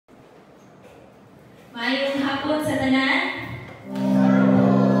Maayong hapon sa tanan.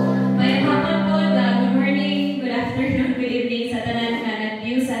 Maayong hapon po. Good morning, good afternoon, good evening sa tanan na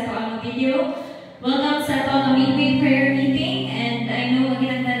nag-view sa ito ang video. Welcome sa ito ang midweek prayer meeting. And I know ang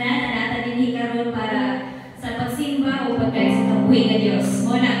ilang tanan na natin din hikaroon para sa pagsimba o pagkain sa itong buhay na Diyos.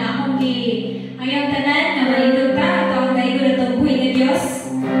 Muna ang akong hayang tanan na malindog ka at ang tayo na itong buhay na Diyos.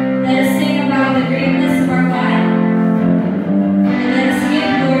 Let us sing about the greatness of our God. And let us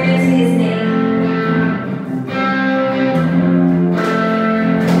give glory to His name.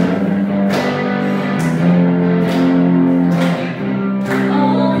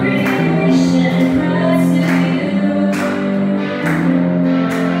 All creation cries to you.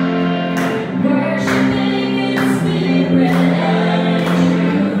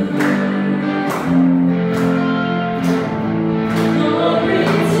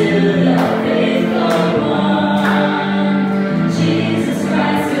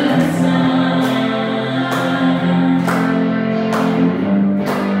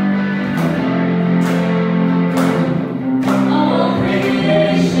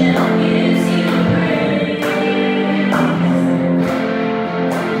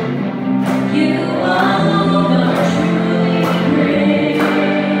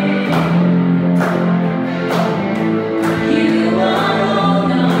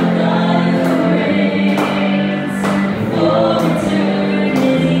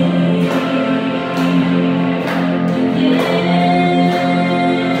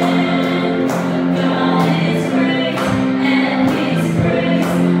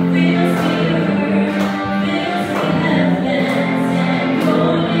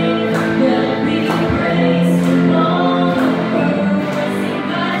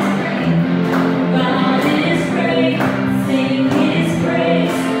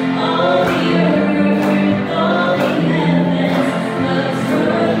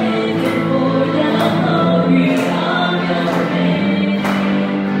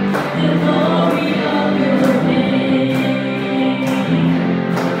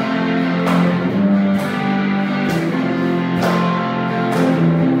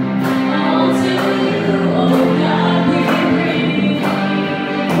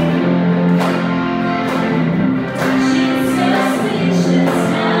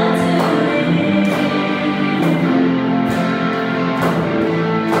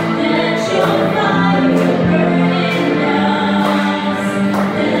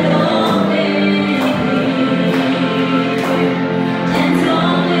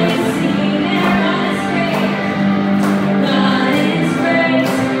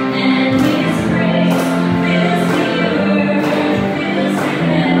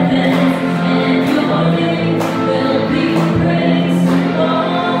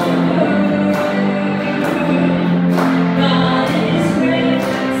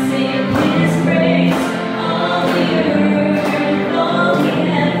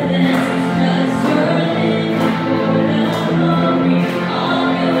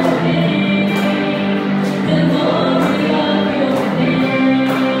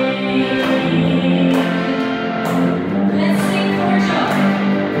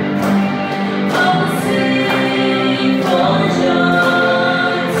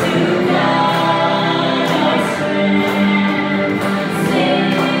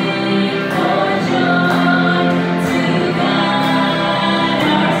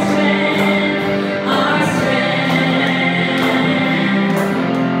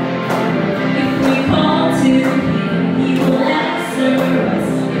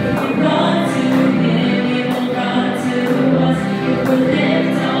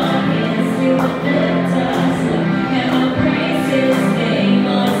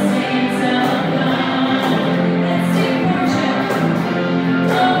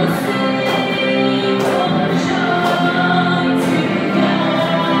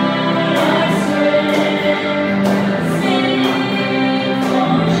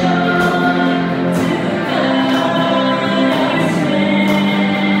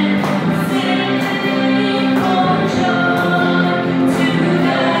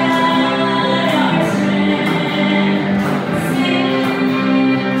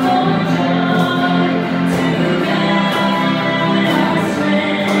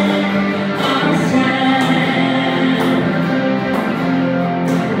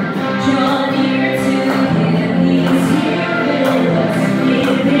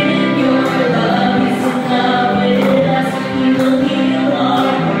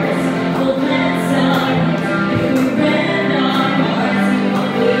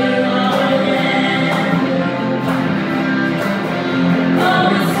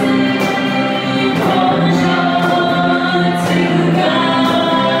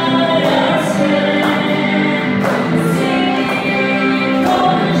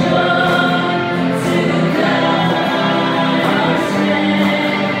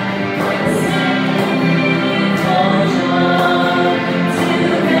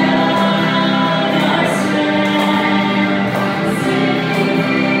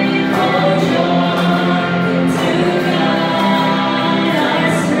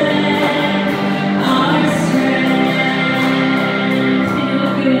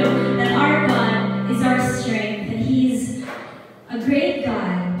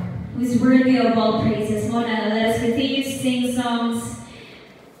 all praises. Mona, let us continue to sing songs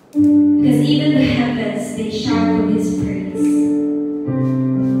because even the heavens, they shout of His praise.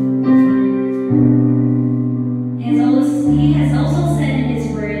 He has also said in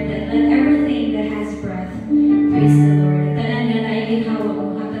His word that let everything that has breath praise the Lord. Tanan nga na igihawa mo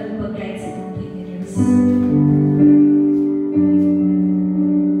hatag pag-guide sa itong Diyos.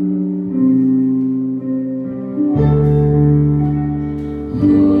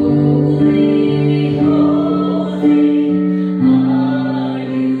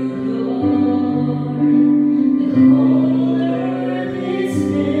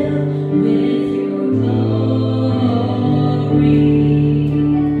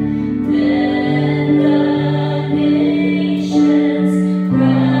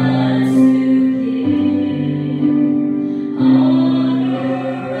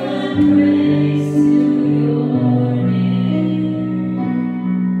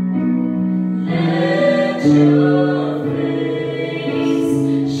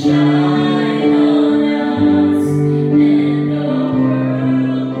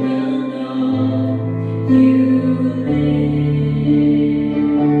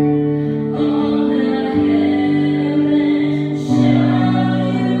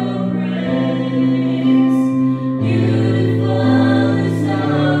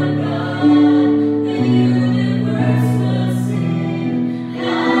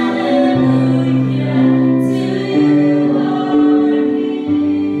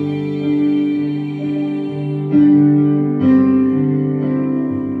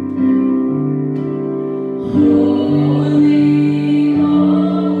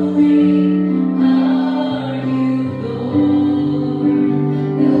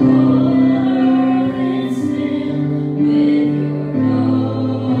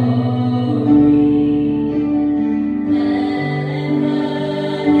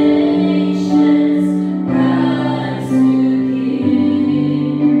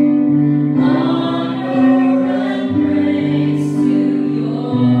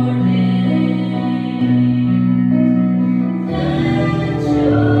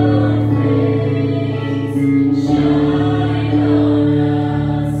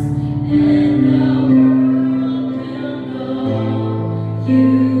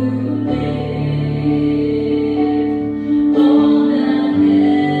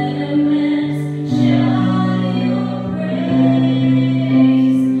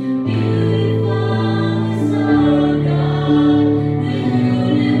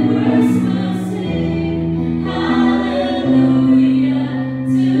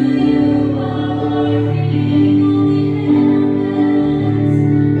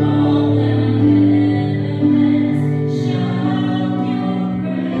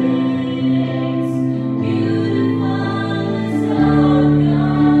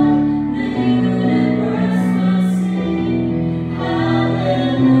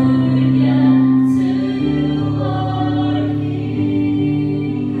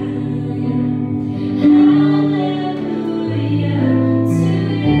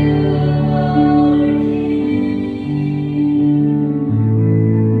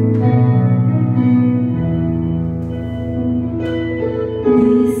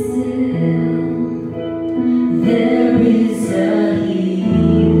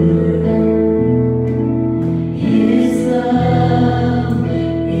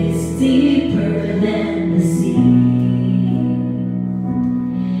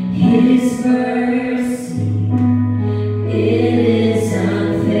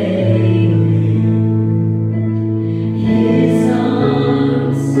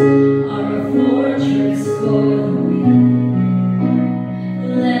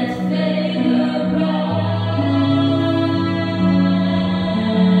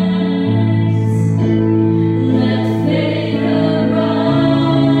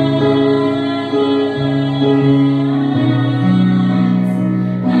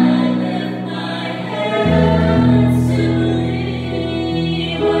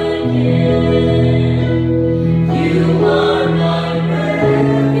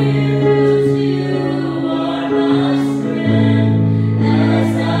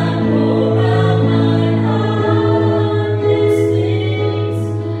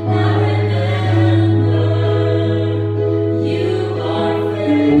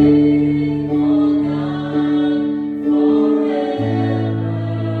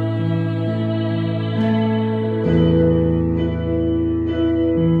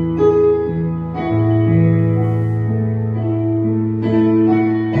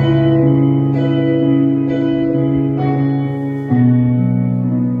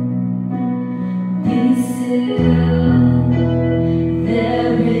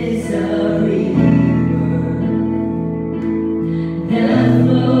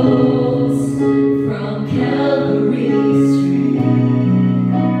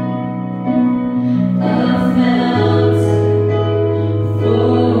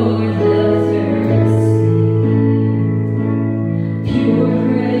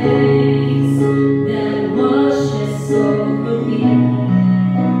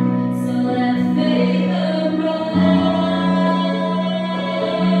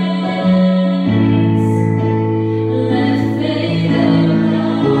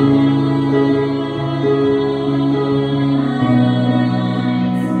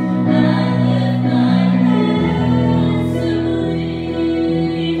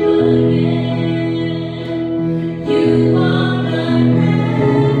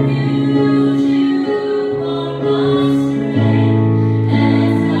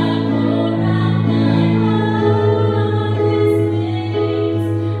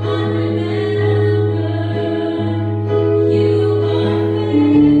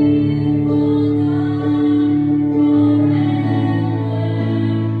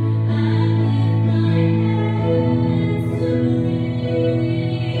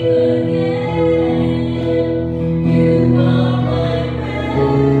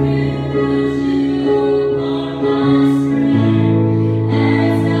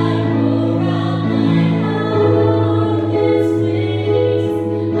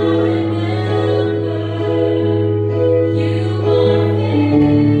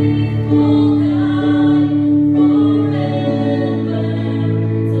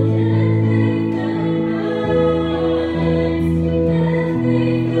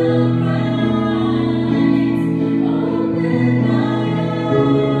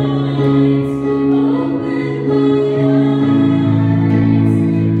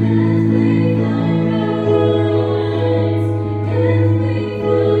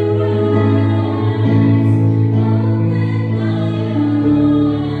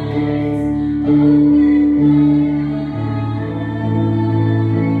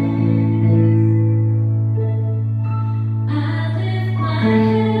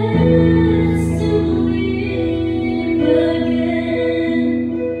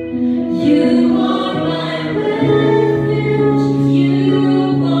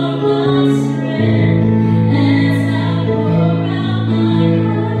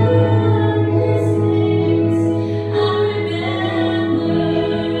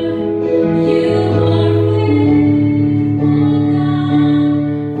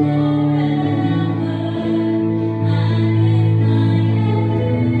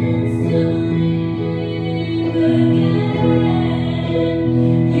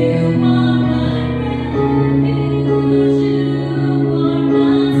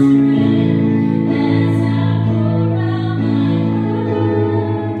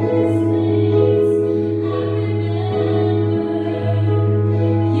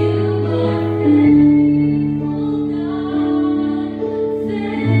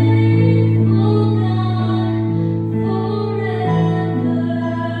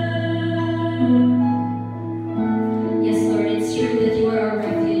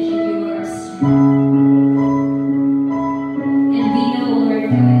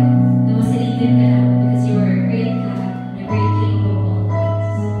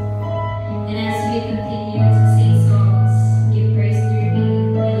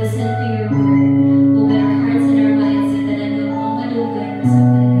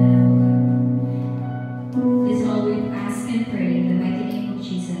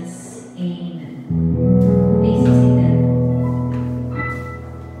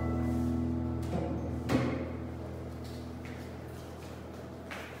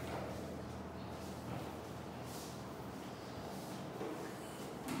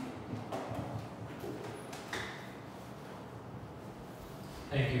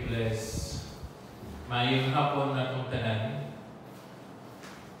 Maayong hapon na itong tanan.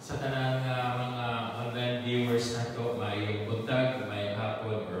 Sa tanang mga online viewers na ito, maayong buntag, maayong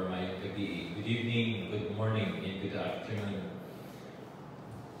hapon, or maayong gabi. Good evening, good morning, and good afternoon.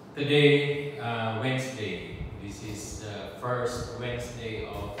 Today, Wednesday. This is the first Wednesday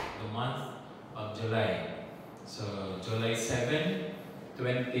of the month of July. So, July 7,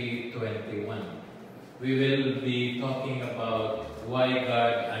 2021. We will be talking about why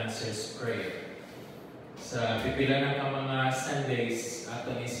God answers prayer. Sa pipila na ka mga Sundays,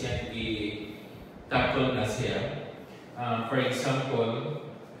 ato ni siya i-tackle na siya. For example,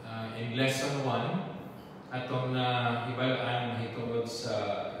 in lesson 1, atong na ibalaan mahitungod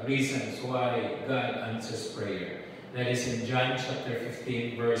sa reasons why God answers prayer. That is in John chapter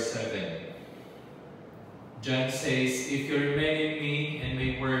 15, verse 7. John says, "If you remain in me and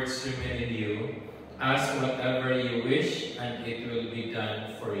my words remain in you, ask whatever you wish and it will be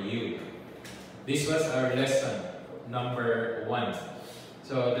done for you." This was our lesson number 1.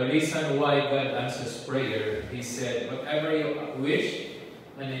 So the reason why God answers prayer, He said, whatever you wish,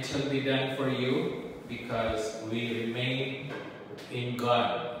 and it shall be done for you, because we remain in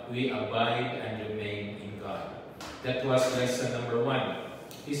God. We abide and remain in God. That was lesson number 1.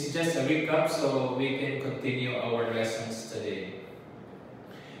 This is just a recap so we can continue our lessons today.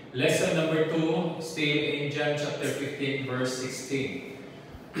 Lesson number 2, still in John chapter 15, verse 16.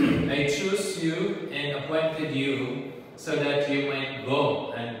 I choose you and appointed you so that you might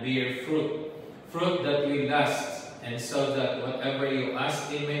go and bear fruit, fruit that will last, and so that whatever you ask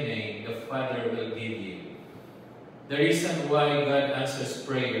in my name, the Father will give you. The reason why God answers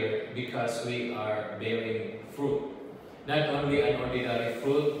prayer, because we are bearing fruit. Not only an ordinary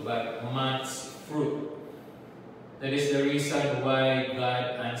fruit, but much fruit. That is the reason why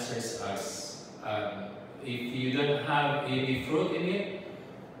God answers us. If you don't have any fruit in it,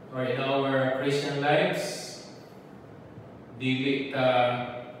 or in our Christian lives, dili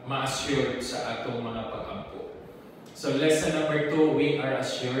ta ma-assured sa atong mga pag-ampo. So lesson number 2, we are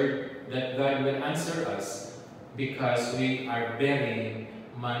assured that God will answer us because we are bearing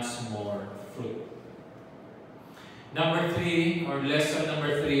much more fruit. Number 3, or lesson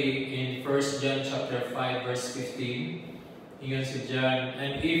number 3 in 1 John chapter 5, verse 15. Ingon si John,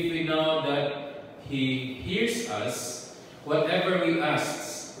 "And if we know that He hears us, whatever we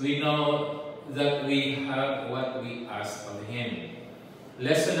ask, we know that we have what we ask of Him."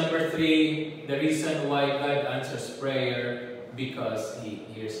 Lesson number 3, the reason why God answers prayer, because He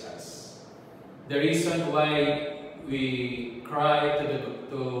hears us. The reason why we cry to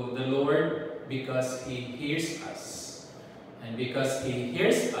the Lord, because He hears us. And because He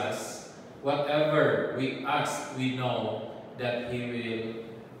hears us, whatever we ask, we know that He will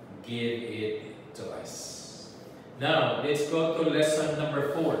give it to us. Now, let's go to lesson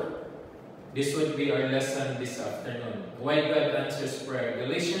number 4. This would be our lesson this afternoon. Why God answers prayer.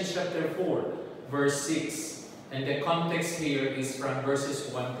 Galatians chapter 4, verse 6. And the context here is from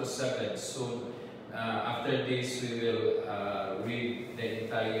verses 1 to 7. So, after this, we will read the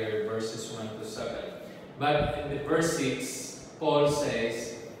entire verses 1 to 7. But in the verse 6, Paul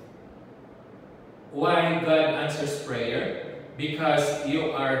says, why God answers prayer? Because you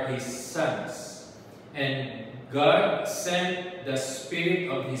are His sons. And God sent the Spirit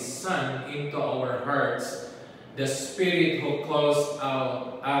of His Son into our hearts, the Spirit who calls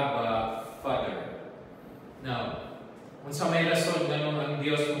out, Abba, Father. Now, unsa may rason ganun ang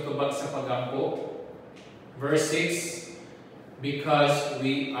Dios mutubag sa pagampo? Verse 6, because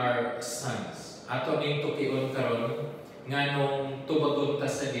we are sons. Ato ning tukion karon nganong tubagon ta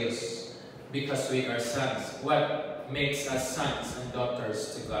sa Dios, because we are sons. What makes us sons and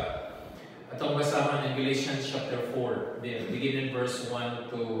daughters to God? Atong basahan in Galatians chapter 4, begin in verse 1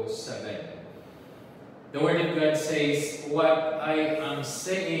 to 7. The Word of God says, what I am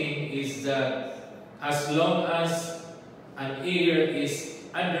saying is that as long as an heir is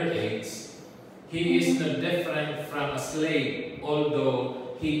underage, he is no different from a slave,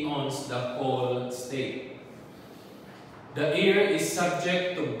 although he owns the whole state. The heir is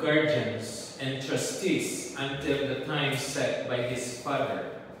subject to guardians and trustees until the time set by his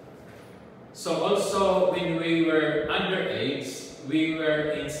father. So also when we were underage, we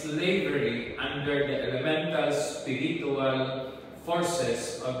were in slavery under the elemental spiritual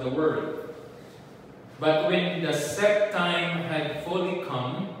forces of the world. But when the set time had fully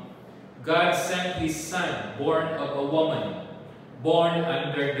come, God sent His Son, born of a woman, born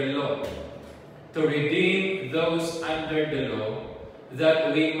under the law, to redeem those under the law,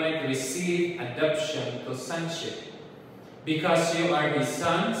 that we might receive adoption to sonship. Because you are His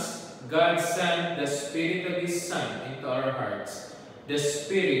sons, God sent the Spirit of His Son into our hearts, the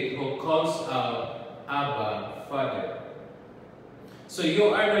Spirit who calls out, Abba, Father. So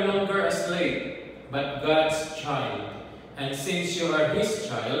you are no longer a slave, but God's child. And since you are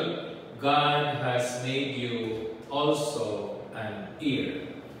His child, God has made you also an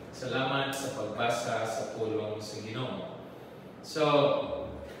heir. Salamat sa pagbasa sa pulong sa Ginoo. So,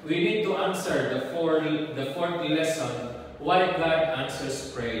 we need to answer the fourth lesson, why God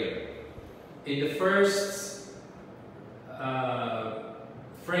answers prayer. In the first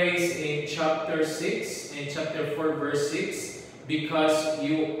phrase in chapter 6, in chapter 4 verse 6, because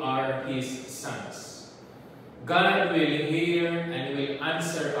you are His sons. God will hear and will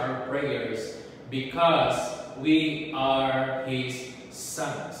answer our prayers because we are His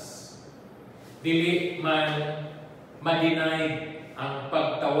sons. Dili man ma-deny ang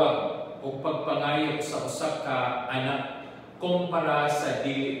pagtawag o pagpangayo sa usa ka anak kumpara sa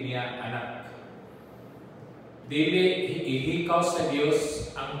dili niya anak. Dili ihikaw sa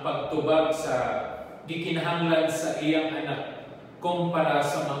Dios ang pagtubag sa gikinahanglan sa iyang anak kumpara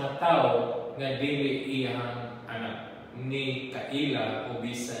sa mga tao nga dili iyang anak ni kaila o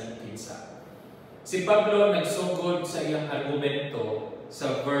bisan kinsa. Si Pablo nagsugod sa iyang argumento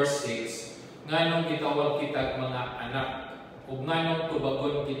sa verse 6 nganong gitawag kita mga anak ug nganong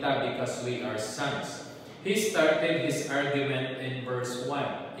tubagon kita because we are sons. He started his argument in verse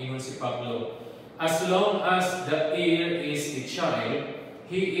 1. Ingon si Pablo, as long as the heir is a child,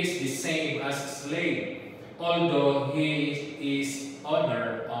 he is the same as slave, although he is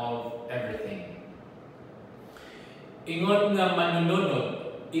owner of everything. Ingon nga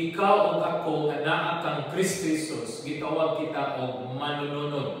manununod, ikaw o ako nga naa kang Kristo Jesus, gitawag kita og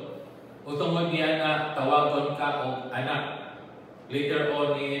manununod. O tungod niya na tawagon ka og anak. Later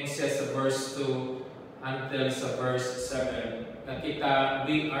on, it says sa verse 2 until sa verse 7, na kita,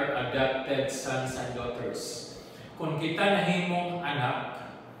 we are adopted sons and daughters. Kung kita nahimong anak,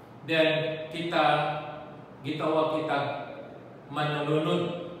 then kita, gitawag kita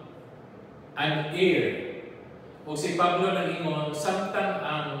manununod, an heir. O si Pablo nag-ingon, samtang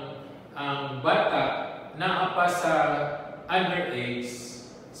ang bata na apa sa underage,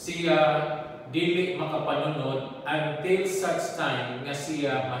 siya dili makapanunod until such time nga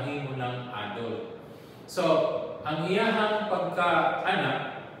siya mahimo ng adult. So, ang iyahang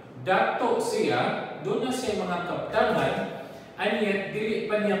pagka-anak, dato siya, doon na siya mga kaptangan, and yet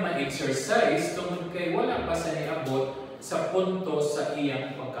dili pa niya ma-exercise tungkol kay wala pa sa niabot sa punto sa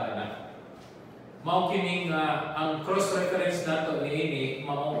iyang pagka-anak. Mao kining ang cross-reference nato niini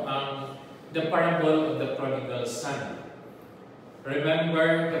mao ang the parable of the prodigal son.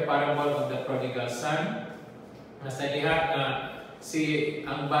 Remember the parable of the prodigal son? Nasa diha na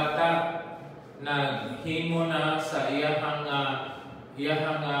ang bata naghimo na sa iyahang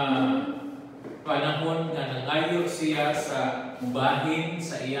panahon nga nangayo siya sa bahin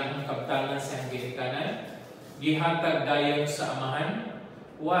sa iyahang kaptangan sa ginikanan, gihatag dayon sa amahan.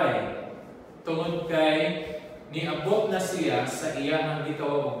 Why? Tungod kay niabot na siya sa iyahang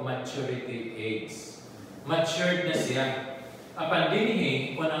gitawag og maturity age. Matured na siya. Apan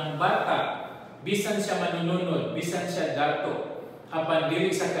dinhi kun ang bata bisan siya manununod, bisan siya dato, apan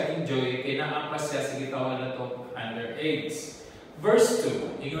dili sa ka-enjoy kay naa pa siya sa gitawag nato underage. Verse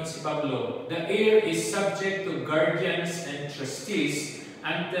 2, ingon si Pablo, the heir is subject to guardians and trustees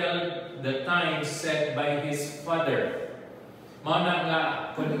until the time set by his father. Mao na nga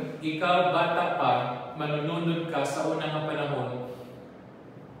kung ikaw bata pa, manununod ka sa unang nga panahon,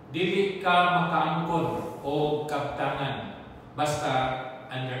 dili ka makaangkon o kaptangan basta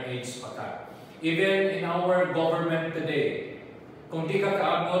underage pa ka. Even in our government today, kung di ka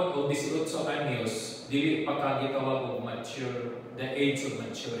kaabot o 18 anyos, dili pa ka gitawag og mature, the age of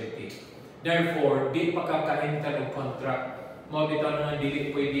maturity. Therefore, di pa ka ka-enter og contract. Mao bitaw nga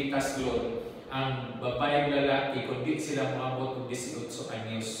dili pwede kaslon ang babaeng lalaki kung di sila maabot og 18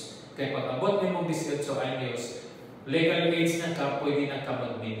 anyos. Kay pag abot nimo 18 anyos, legal age na ka, pwede na ka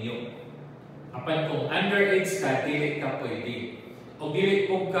mag-minyo. Apan kung underage ka, dili ka pwede. O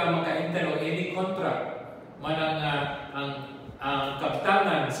dili po ka maka-enter o any contract, manang ang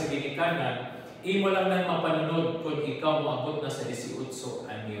kaptangan sa ginikanan, imo lang na mapanunod kung ikaw maabot na sa 18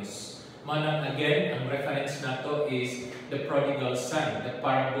 anyos. Manang again, ang reference nato is the prodigal son, the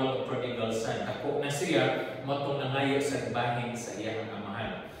parable of prodigal son. Ako na siya, matong nangayo sa bahin sa iyang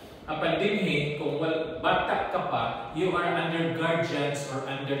amahan. Apan dinhi, kung bata ka pa, you are under guardians or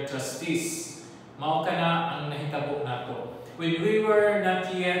under trustees. Mao ka na ang nahitabo nato. When we were not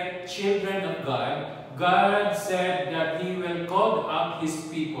yet children of God, God said that He will call up His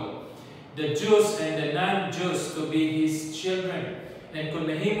people, the Jews and the non-Jews, to be His children. And kung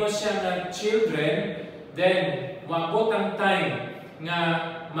nahimo siya ng children, then maabot ang time nga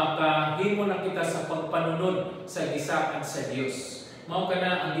makahimo na kita sa pagpanunod sa gisaad sa Dios. Mao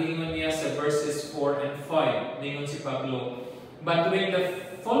kana ang giingon niya sa verses 4 and 5. Ningon si Pablo, "But when the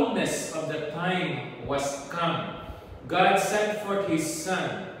fullness of the time was come, God sent forth His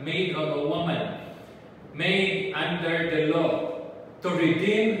Son, made of a woman, made under the law, to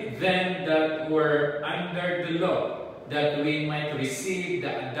redeem them that were under the law, that we might receive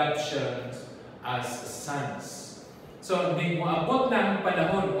the adoption as sons." So, may moabot na ang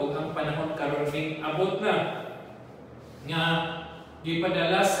panahon o ang panahon karon may abot na nga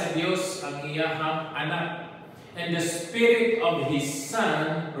gipadala sa Dios ang iyahang anak. And the Spirit of His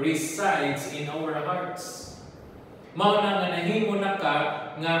Son resides in our hearts. Mao na nga nahimo na ka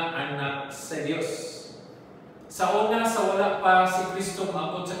nga anak sa Dios. Sa una, sa wala pa si Kristo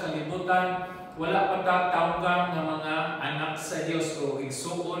maabot sa kalibutan, wala pa tatawag nga mga anak sa Dios o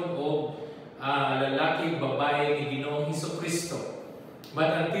igsuon o lalaki, babae ni Ginoong Hesukristo. But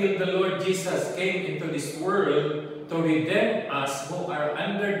until the Lord Jesus came into this world to redeem us who are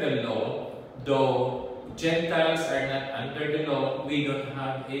under the law, though Gentiles are not under the law, we don't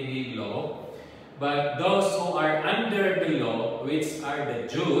have any law. But those who are under the law, which are the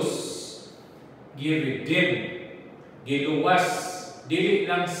Jews, gi-redeem, giluwas, dili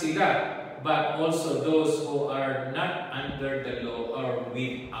lang sila, but also those who are not under the law or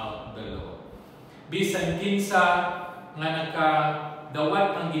without the law. Bisan kinsa nga nakadawat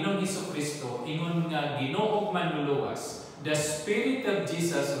ang Ginoong Hesukristo, ingon nga Ginoo manluluwas, the Spirit of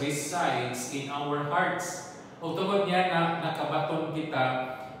Jesus resides in our hearts. O tungod niya na nakabaton kita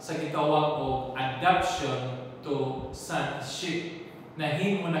sa gitawag o adoption to sonship.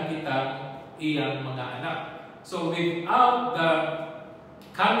 Nahimo na kita iyang mga anak. So without the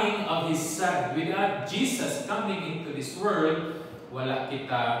coming of His Son, without Jesus coming into this world, wala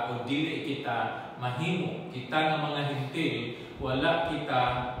kita o dili kita mahimo. Kita nga mga hintil, wala kita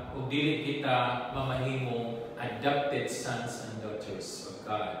o dili kita mamahimo adopted sons and daughters of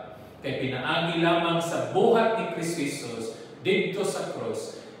God. Kay pinaagi lamang sa buhat ni Kristo Jesus didto sa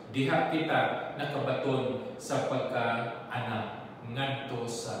cross, diha kita nakabaton sa pagka-anak ngadto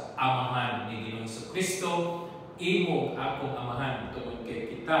sa amahan ni Ginoong Hesukristo. Imo akong amahan tungod kay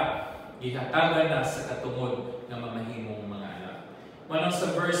kita gihatagan na sa katungod nga mamahimong mga anak. Manang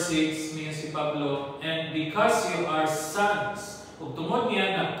sa verse 6 mingon si Pablo, "And because you are sons," ug tungod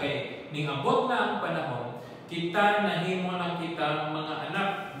niya na kay ningabot na ang panahon, kita nahimo na kita mga anak.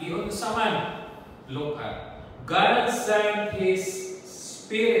 Diun sa man, look at God sent His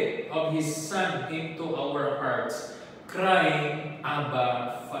Spirit of His Son into our hearts, crying,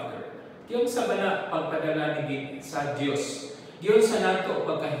 "Abba, Father." Diyon sa bana pagpadala ni sa Dios. Diyon sa nato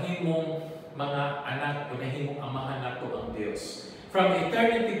pagkahimong mga anak o nahimong amahan nato ang Dios. From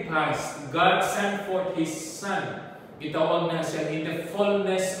eternity past, God sent forth His Son. Gitawag na siya in the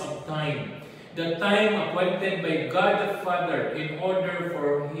fullness of time. The time appointed by God the Father in order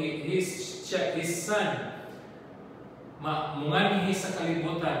for His Son munganhi sa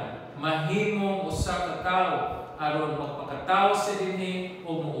kalibutan, mahimong usa ka tawo aron magpakatawo sa dinhi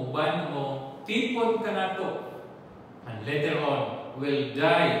o muuban mo tipon kanato, and later on will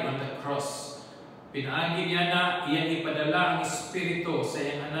die on the cross. Pinaagi niya na iyang ipadala ang Espiritu sa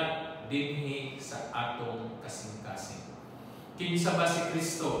iyang anak dinhi sa atong kasing-kasing. Kinsa ba si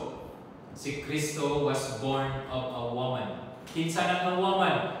Kristo? Si Kristo was born of a woman. Kinsa nang a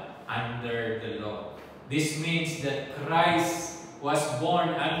woman? Under the law. This means that Christ was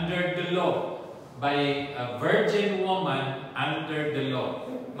born under the law by a virgin woman under the law.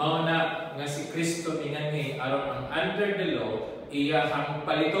 Mauna nga si Kristo ingani aron ang under the law iyahang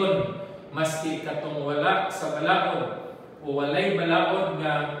paliton maski katong wala sa balaod o walay balaod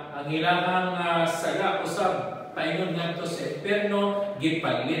nga ang ilahang sala usab paingon ngadto sa impierno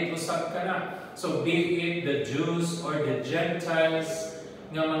gipalit usab kana. So be it the Jews or the Gentiles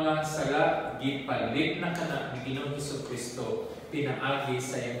nga mga sala gipalit na kana ni Ginoong Hesukristo pinaagi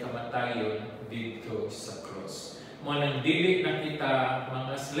sa iyang kamatayon dito sa cross. Mo nang dili na kita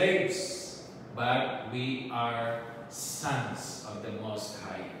mga slaves, but we are sons of the Most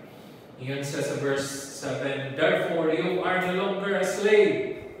High. Iyon sa verse 7, "Therefore you are no longer a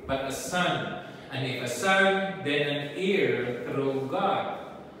slave, but a son. And if a son, then an heir through God."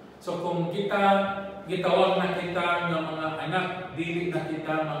 So kung gitawag na kita ng mga anak, dili na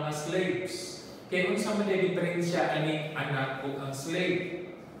kita mga slaves. Kaya unsa man ang diferensya ani anak ug ang slave?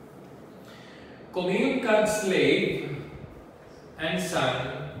 Kung yung kag slave and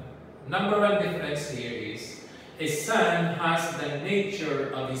son, number one difference here is a son has the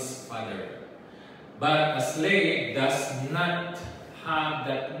nature of his father, but a slave does not have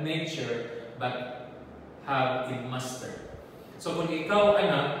that nature but have a master. So kung ikaw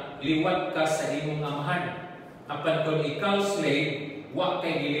anak, liwat ka sa imong amahan. Apan kung ikaw slave, wa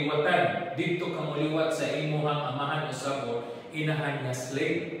kay giliwatan. Dito ka muliwat sa imong amahan usab o inahan nga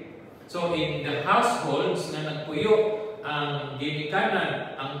slave. So in the households na nagpuyo ang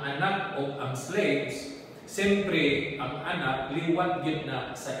ginikanan, ang anak o ang slaves, siyempre ang anak liwat gyud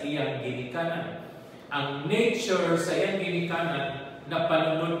na sa iyang ginikanan. Ang nature sa iyang ginikanan na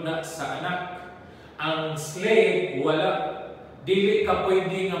panunod na sa anak. Ang slave wala. Dili ka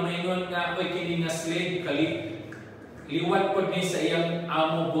pwede nga maingon nga oy kini nga slave liwat pod ni sa iyang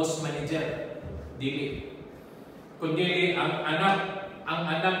amo, boss, manager. Dili. Kundi ang anak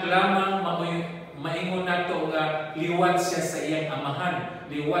lamang maingon nato nga liwat siya sa iyang amahan,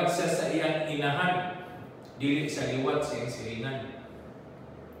 liwat siya sa iyang inahan, dili sa liwat sa iyang silingan.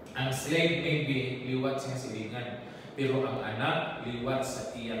 Ang slave maybe liwat sa iyang silingan, pero ang anak liwat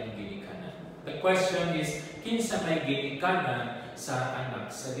sa iyang ginikanan. The question is, kinsa may ginikanan sa anak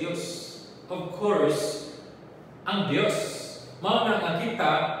sa Dios? Of course, ang Dios. Mao na nga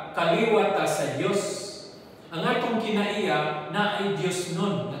kita kaliwat ta sa Dios. Ang atong kinaiya na ay Dios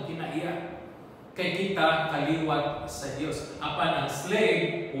nun nga kinaiya. Kay kita kaliwat sa Dios. Apan ang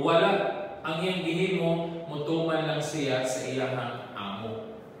slave wala, ang iyang gihimo mutuman lang siya sa iyang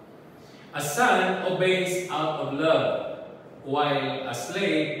amo. A son obeys out of love, while a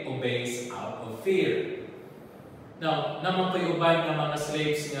slave obeys out of fear. Now, naman ko'y uban ng mga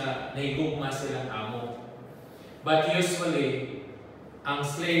slaves nga nahigugma silang amo. But usually, ang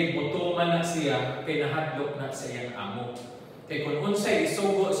slave mutuman na siya kay nahadlok na sa iyang amo. Kay kung unsay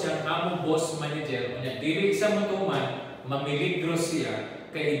isugo siyang amo, boss, manager, unya dili sa mutuman, mamiligro siya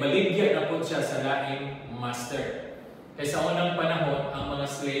kay ibaligya na po siya sa laing master. Kay sa unang panahon, ang mga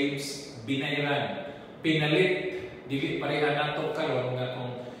slaves binayaran, pinalit. Dili pareha nato karon nga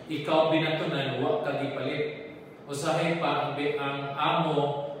kung ikaw binatunan, wa ka gipalit. Usahay pa ang amo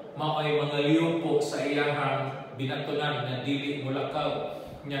mao'y mga liupo sa iyahang binatunan na dili mulakaw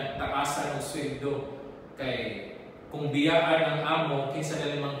nya taasan og sweldo. Kay kung biyaan ang amo, kinsa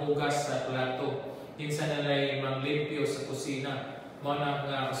na limang hugas sa plato, kinsa na limang limpyo sa kusina. Mao na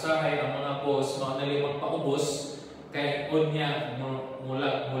nga usahay ang mga boss mao na limang paubos kay unya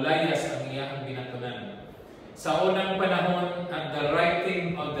mulayas ang iyang binatunan. Sa unang panahon, at the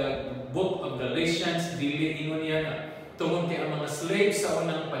writing of the book of Galatians, dili ingon niya na tungod kay ang mga slaves sa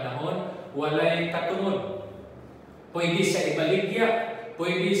unang panahon, walay katungod. Pwede siya ibaligya,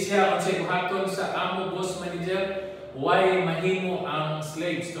 pwede siya unsay buhaton sa amo, boss, manager, why mahimo ang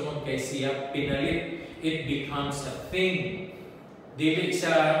slaves tungod kay siya pinalit. It becomes a thing. Dili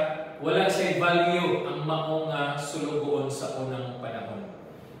siya, wala siya value ang maong sulugoon sa unang panahon.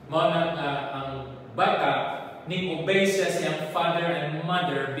 Mao na ang bata ning-obey siya sa iyang father and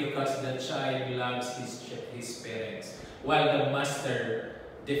mother because the child loves his parents. While the master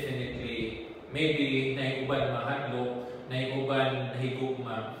definitely, maybe naiuban mahadlok, naiuban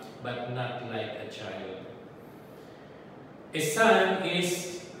nahigugma, but not like a child. A son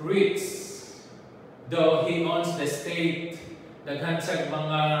is rich, though he owns the state. Daghan sa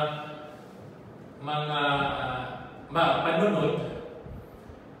mga panunod,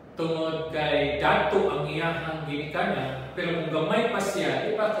 tungod kay dato ang iyahang ginikanan, pero kung gamay pa siya,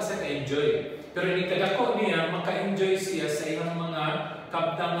 di pa kasi ka-enjoy. Pero ni kadako niya, maka-enjoy siya sa iyang mga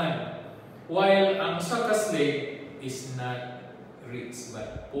kabtangan. While ang sa slave is not rich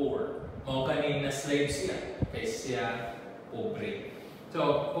but poor. Mao kaning na slave siya, kay siya pobre.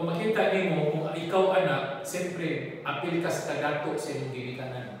 So, kung makita nimo kung ikaw anak, siyempre apil ka sa kadato sa iyong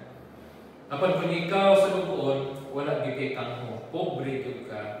ginikanan. Kapag kung ikaw sa lubuon, wala gid kang pobre gyud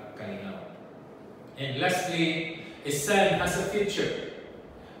ka kaninaw. And lastly, a son has a future,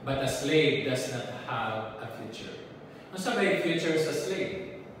 but a slave does not have a future. Ano sa may future sa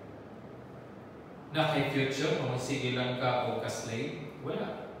slave? Na kay future, kung sige lang ka o ka-slave,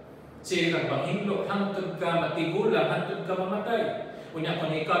 wala. Sige kang panghimlo, hantod ka matigulang, hantod ka mamatay. Kunya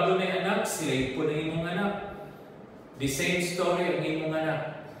kung ikaw doon ay anak, slave po na imong anak. The same story ang imong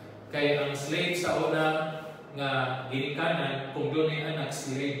anak. Kaya ang slave sa una nga ginikanan, kung doon ay anak,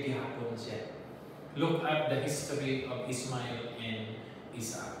 slave gihapon siya. Look at the history of Ismail and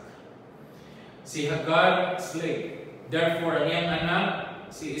Isaac. Si Hagar, slave. Therefore, ang iyang anak,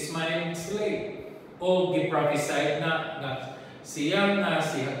 si Ismail, slave. O giprophesied na siya nga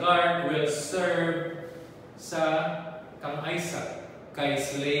si Hagar will serve sa kang Isaac, kay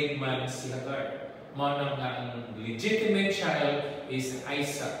slave man si Hagar. Manang nga ang legitimate child is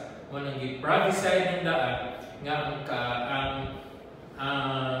Isaac. Manang giprophesied ng daan nga ang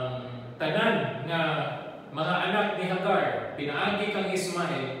tanan nga mga anak ni Hagar, pinaagi kang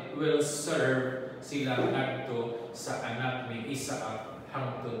Ismail, will serve sila ngadto sa anak ni Isaac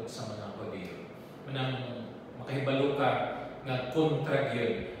hangtod sa mga Hudiyo. Manang makahibalo ka nga kontra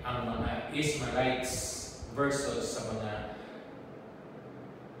yun ang mga Ishmaelites versus sa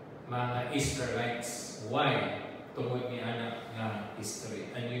mga Israelites. Why? Tungod ni anak nga history.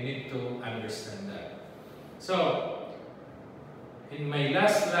 And you need to understand that. So, in my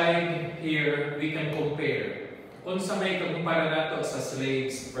last slide here, we can compare. Unsa may kumpara nato sa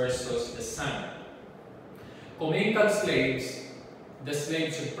slaves versus the son. Kung may slaves, the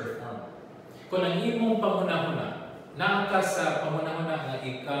slave should perform. Kung ang imong pangunahuna, naa ka sa pangunahuna nga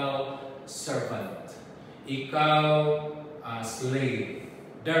ikaw servant, ikaw slave.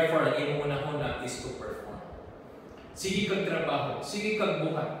 Therefore, ang imong unahuna is to perform. Sige kag trabaho, sige kag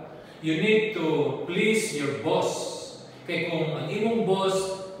buhat. You need to please your boss. Kaya kung ang imong boss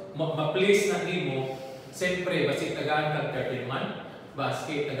ma-please na nimo, siyempre, basi tagaan kag 13 month,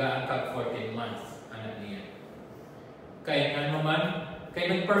 basi tagaan kag 14 months. Ano niya? Kaya nga naman,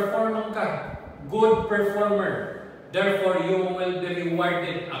 kaya nag-perform ka. Good performer. Therefore, you will be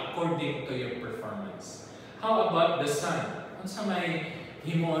rewarded according to your performance. How about the son? Kung sa may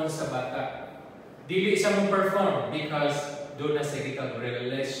himuon sa bata, dili sa mong perform because doon na sa ikag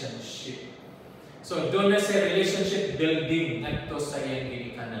relationship. So, doon na sa relationship building ngadto sa iyang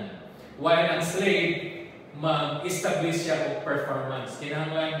ginikanan. While ang slave, mag-establish siya og performance.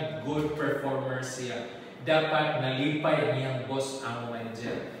 Kinahanglan good performer siya. Dapat nalipay ang iyang boss ang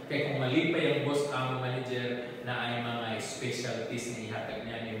manager. Kaya kung malipay ang boss ang manager, na ay mga specialties na ihatag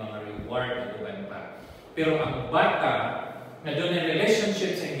niya, may mga reward at uban pa. Pero ang bata, na doon ang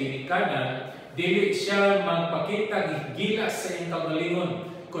relationship sa ginikanan, dili siya magpakita gila sa iyong kamalingon,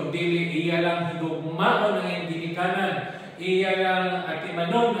 kundi iya lang higugmaon ang iyong ginikanan, iya lang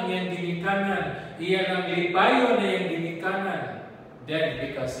atimanon ang iyong ginikanan, iya lang lipayon ang iyong ginikanan. Then,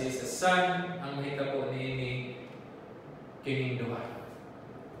 because he is a son, ang mahitabo niini kining duha.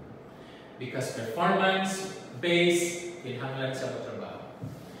 Because performance-based, kinahanglan sa trabaho.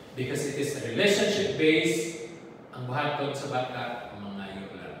 Because it is relationship-based, ang buhaton sa bata, ang mga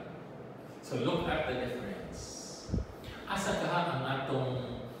yulan. So, look at the difference. Asa ka ang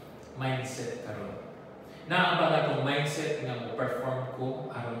atong mindset karon? Naa ba atong mindset nga mo-perform ko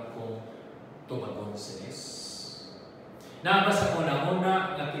aron kong tumagon sa Diyos? Naa ba sa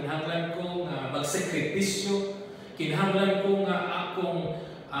una-una nga kinahanglan ko nga magsakripisyo, kinahanglan ko nga akong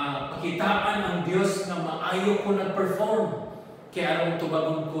pakitaan ang Diyos na maayo ko nag-perform kaya aron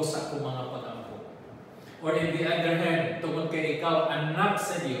tubagon ko sa akong mga pag-ampo? Or in the other hand, tungod kay ikaw anak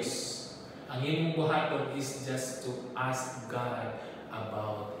sa Diyos, ang imong buhaton is just to ask God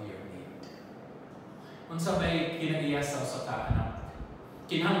about your need. Unsa may kinaiyasaw sa kaanak?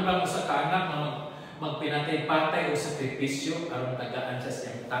 Kinahanglan sa kaanak na magpinatay-patay o sakripisyo aron tagaan siya sa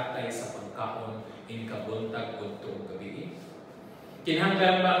iyang tatay sa pagkaon in kabuntag untong gabi.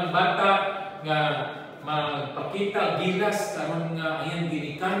 Kinahanglan ba ang bata nga magpakita gilas karon nga iyang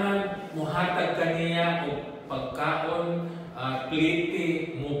ginikanan, muhatag kaniya og pagkaon,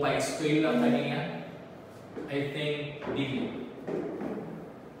 pliti mo pa eskwela kaniya? I think dili.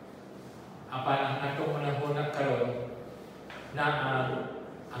 Apan ang atong manahuna karon na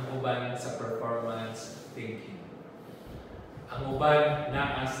ang uban sa performance thinking. Ang uban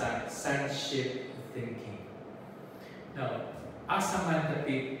naa sa sonship thinking. Now, asa man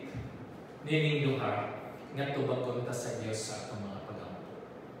dapit nining duha nga tubagon ta sa Dios sa atong mga pagampo.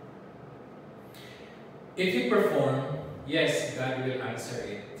 If you perform, yes, God will answer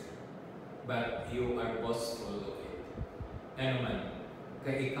it. But you are boastful of it. Ano man,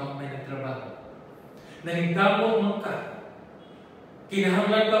 kay ikaw may nagtrabaho. Naningkamot man ka.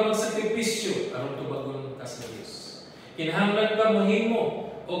 Kinahanglan ka magsakripisyo aron tubagon ka sa Dios. Kinahanglan ka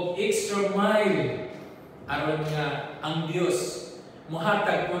mahimo og extra mile aron nga ang Dios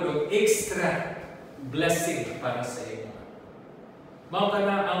muhatag mo og extra blessing para sa imo. Mao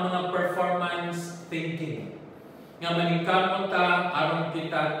kana ang mga performance thinking nga maningkamot ta aron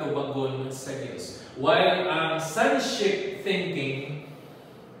kita tubagon sa Dios. While ang sonship thinking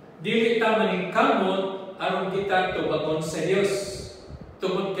dili ta maningkamot aron kita tubagon sa Dios.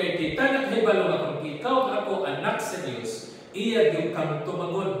 Tungod kay kita naghibalo nga kung ikaw ako anak sa Dios, iya gyud kang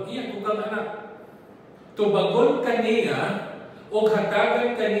tubagon, iya ko kang anak. Tubagon kaniya o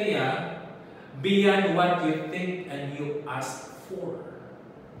hatagan kaniya beyond what you think and you ask for.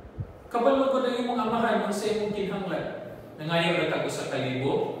 Kabalo ko na imong amahan sa imong kinahanglan. Nangayo ra ta sa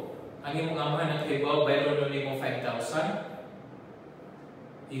kalibo, ang imong amahan naghibaw bayron nimo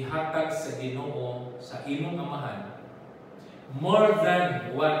 5,000. Ihatag sa Ginoo sa imong amahan more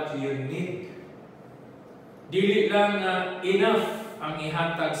than what you need. Dili lang enough ang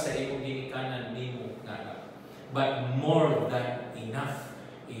ihatag sa imong ginikanan nimo nga. but more than enough.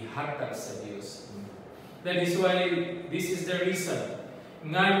 Ihatag sa Dios. That is why, this is the reason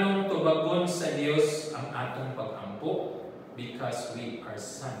nganong tubagon sa Dios ang atong pag-ampo, because we are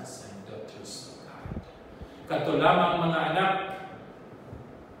sons and daughters of God. Kato lamang mga anak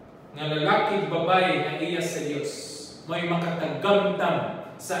nga lalaki babae nga iya sa Dios, may makatagamtam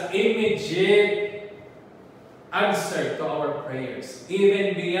sa immediate answer to our prayers,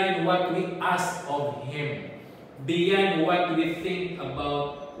 even beyond what we ask of Him, beyond what we think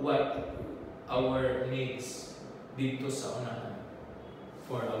about what our needs dito sa unahan.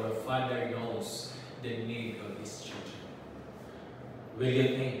 For our Father knows the need of His children. Will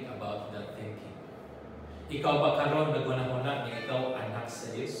you think about that thinking? Ikaw ba karon naguna-una nga ikaw anak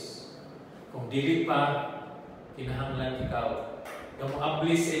sa Diyos? Kung dili pa, kinahanglan ikaw nga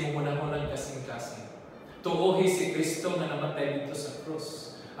moabli sa imong una-unang kasing-kasing. Tuohi si Kristo nga namatay dito sa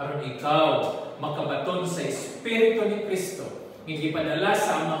krus. Aron ikaw makabaton sa Espiritu ni Kristo, nga gipadala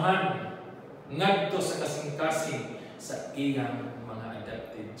sa Amahan ngadto sa kasing-kasing sa iyang mga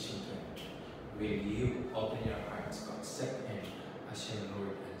adopted children. Will you open your hearts to accept Him as your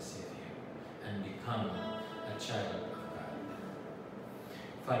Lord and Savior and become a child of God?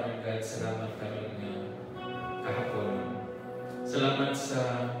 Father God, salamat karon nga kahapon. Salamat sa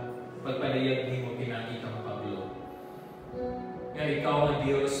pagpadayag nimo pinagi kang Pablo. Nga ikaw nga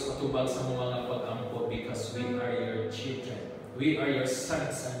Dios matubag sa mga pag-ampo, because we are your children. We are your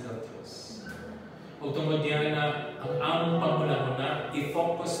sons and daughters. Ug tungod diyan na ang among panghunahuna,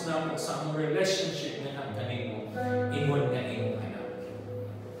 i-focus na mo sa among relationship nga kanimo, ingon nga imong anak.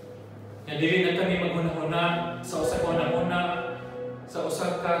 Nga dili na kami maghunahuna sa usa ka hunahuna, sa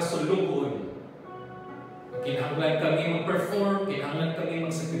usa ka sulugon. Kinahanglan kami mag-perform, kinahanglan kami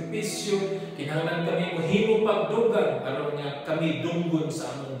magsakripisyo, kinahanglan kami mahimo pagdugang aron nga kami dunggon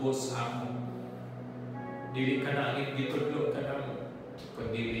sa among boss amo. Dili ka na ang gitudlo ka na mo,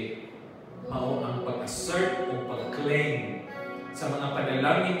 kundi mao ang pag-assert o pag-claim sa mga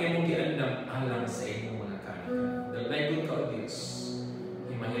panalangin nga mong giandam alang sa imong mga kanakan. Dalay ka o Diyos,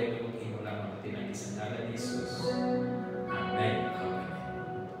 himahayag mo imo lamang tinagi sa ngalan ni Jesus. Amen.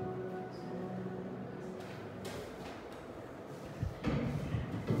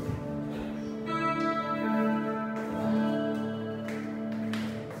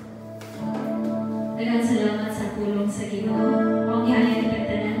 Daghang salamat sa pulong sa Ginoo. Ang ihayag ang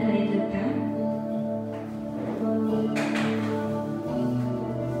tanan malindot ka.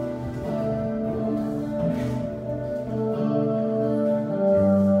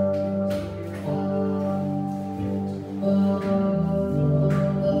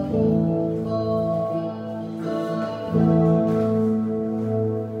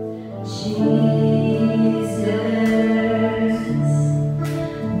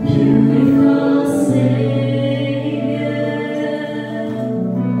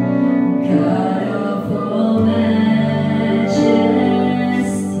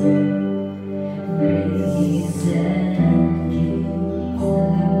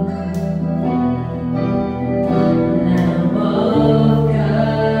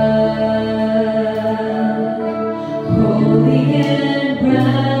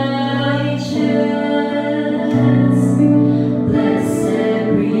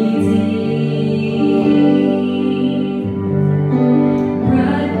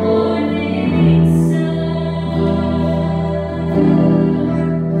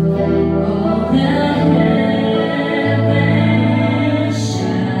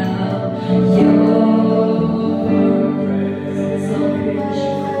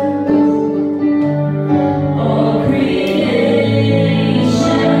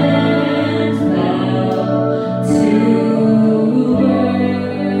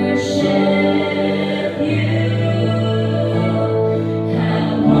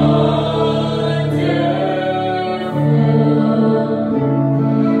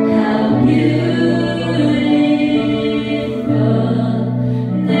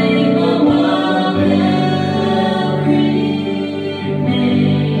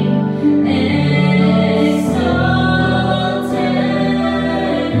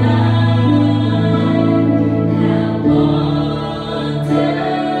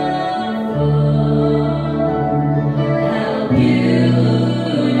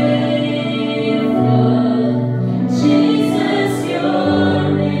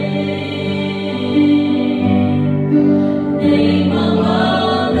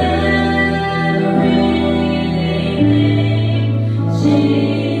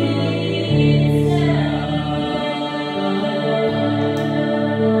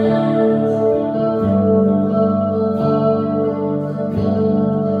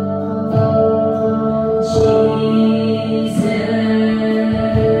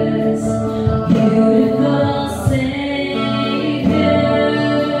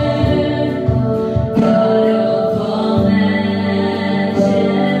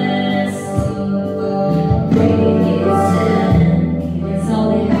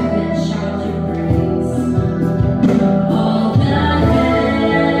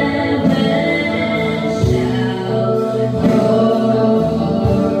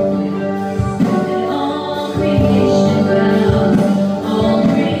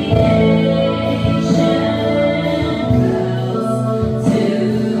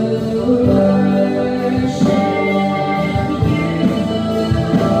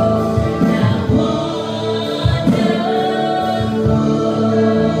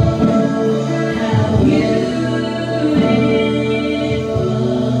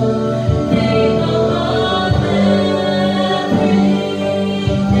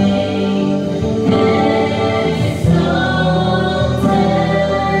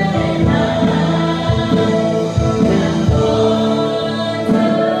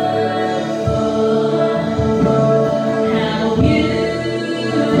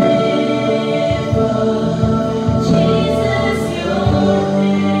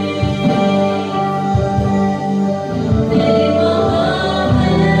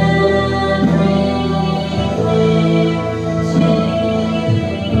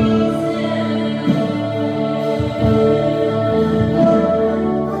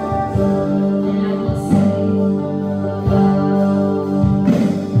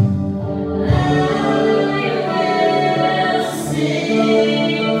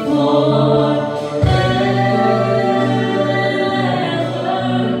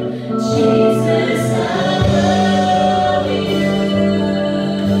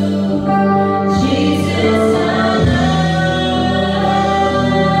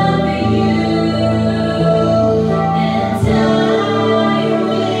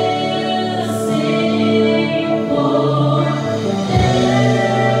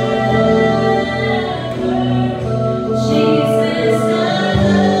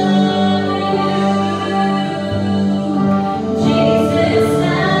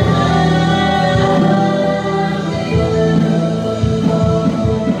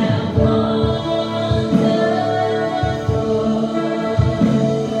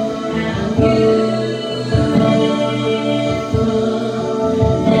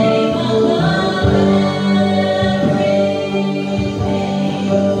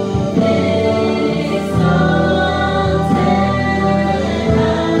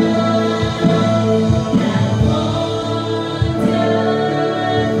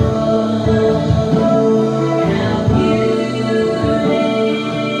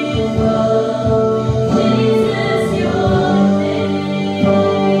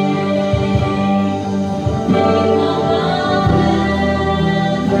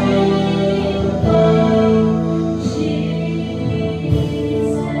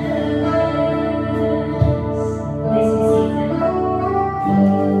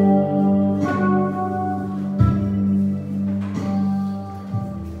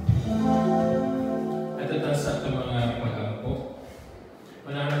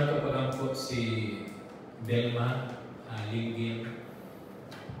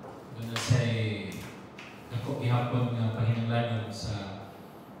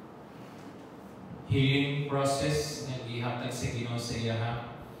 healing process nga gihatag sa Ginoo sa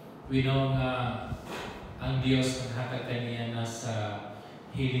iya. We know nga ang Dios naghatag kaniya na sa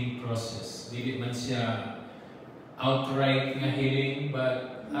healing process. Dili man siya outright nga healing,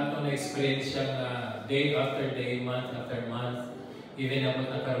 but ato na experience siya nga day after day, month after month, even abot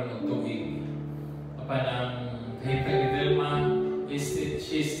na karon og tuig. Apan ang kahitag ni Vilma,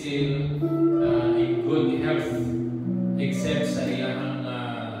 she still in good health, except sa iyang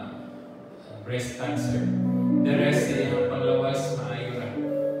breast cancer. The rest sa iyang panglawas maayo ra.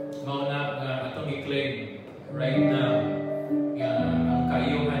 Mauna nga atong i-claim right now ang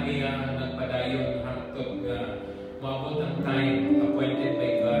kaayuhan niya nagpadayon hangtod nga maabot ang time appointed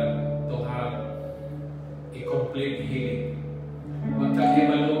by God to have a complete healing. Huwag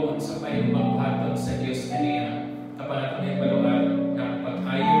kakibalo ang sa payong buhaton sa Diyos kaniya. Kapag ako na ibaluan ang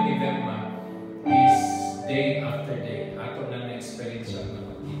pag-ayo ni Vilma is day after day. Ato na na-experience siya na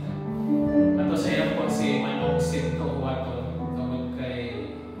magkita. Ato sa iyang po si Manong Sinto Waton tungkol kay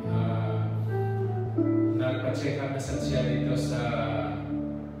nagpa-check up na siya dito sa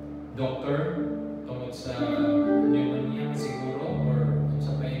doctor tungkol sa pneumonia siguro or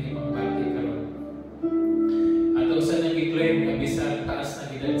sa pahingin pang-bati karon. Ato sa nag-claim na bisan taas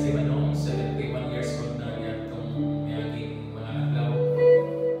na edad si Manong, 71 years old na niya itong miyaging mga adlaw.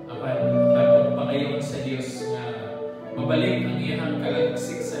 Apan atong pangayon sa Dios nga mabalik ang iyang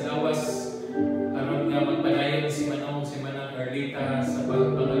kalagsik sa lawas aron nga magpadayon si Manong Erlita sa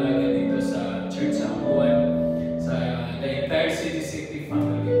pagpangalaga dito sa church sa Ambuan sa the entire City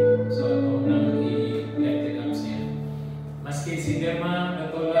family. So ito nang i-lifted up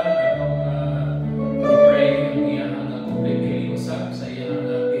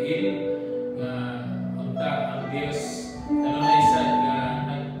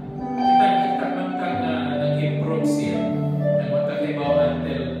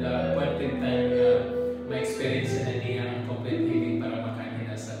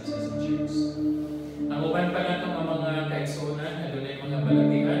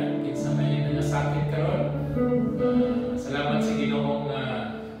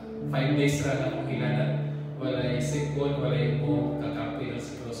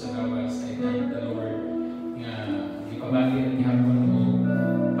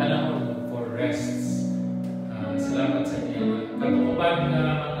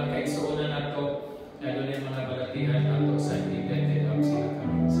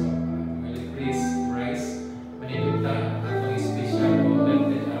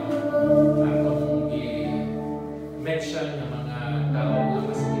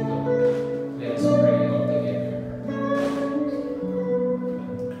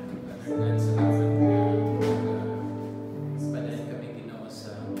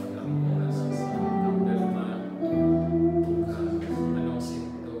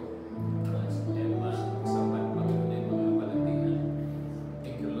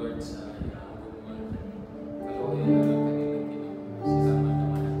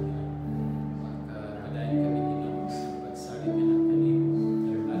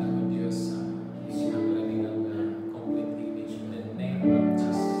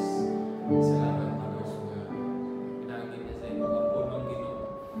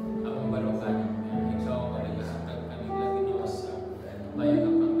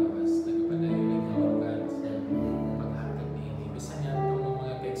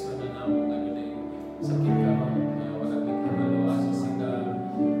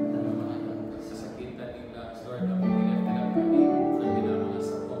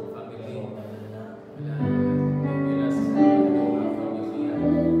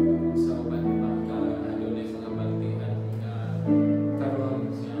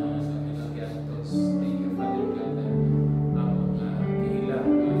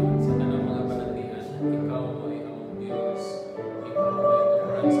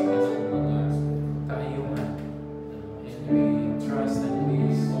karon sa kanyang mga kaayuhan. And we trust and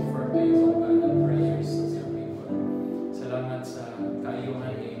we offer to you, O God, the prayers of your people. Salamat sa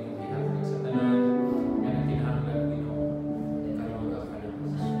kaayuhan ni imong gihatag sa tanan nga nakinahanglan Ginoo karon nga panahon.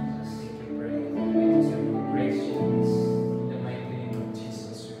 Thank you, pray. We deserve your grace, Jesus. In the mighty name of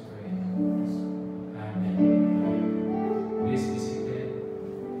Jesus we pray. Amen. Please be seated.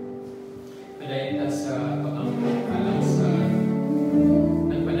 Padayon ta sa pag-angkop alang sa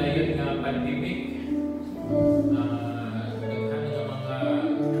nagpadayon nga pandemic. Daghan nga mga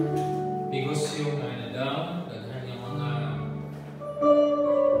negosyo nga na-down, daghan nga mga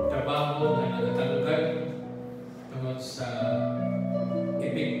trabaho nga nagatanggal tungod sa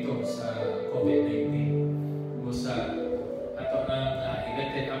epekto sa COVID-19. Busa ato na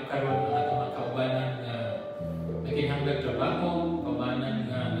i-let up karon ang ato mga kaubanan nga nakinahanglan trabaho, kaubanan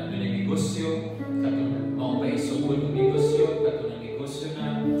nga nadunay negosyo, katong mao pa isugod ang negosyo, katong ang negosyo na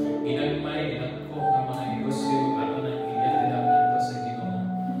ginagmay, ginagko nga mga negosyo ato na i-let up nato sa Ginoo.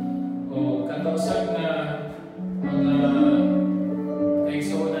 O katong nga mga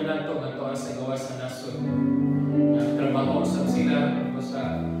kaigsuonan nato nga tuwa sa gawas sa nasod. Trabaho usab sila,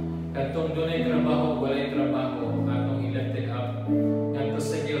 busa katong dunay trabaho, walay trabaho, atong i-let up ngadto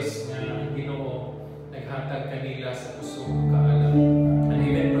sa Dios nga ang Ginoo naghatag kanila sa puso kaalam and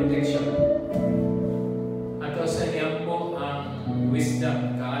even protection. Ato sa niyampo ang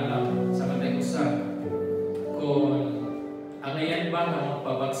wisdom kaalam sa matay usa kung angayan ba nga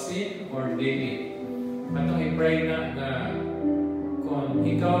magpabaksin or dili. Atong i-pray na nga kung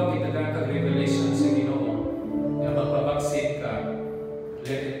ikaw gitagan kag revelation sa Ginoo nga magpabaksin ka,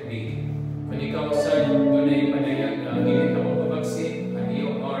 let it be. Kung ikaw sa dunay padayag nga dili ka magpabaksin and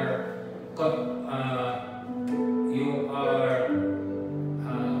you are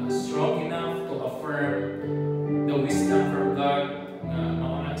strong enough to affirm the wisdom from God na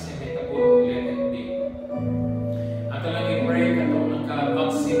maunang siya may tabo, let it be. Ato lang i-pray katong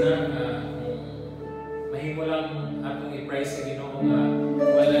nagka-vaksina nga mahimo lang atong i-pray sa Ginoo nga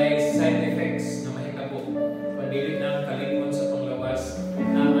walay side effects na mahitabo. Pandili na kalimon sa panglawas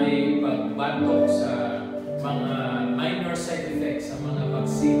na may pagbatok sa mga minor side effects sa mga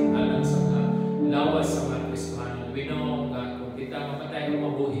vaccine alang sa mga lawas sa mga Kristohanon. We know nga kung kita mapatay o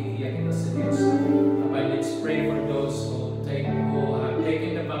mabuhi, iya kita sa Diyos. Let's pray for those who have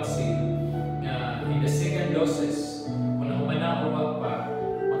taken the vaccine in the second doses. Kung nakumana o wag pa,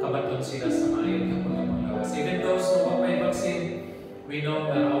 makabaton sila sa maayon ng panglawas. Even those who have may vaccine, we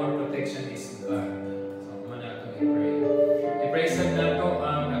know that our protection is in God. So, kumana ito i-pray. I-pray sa nato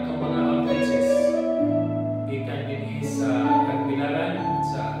ang atong mga outreaches. Ikan din sa Kagbilaran,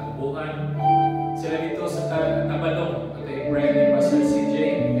 sa Ubuhan. Sila dito sa Tabalong. Ito i-pray ni Pastor CJ.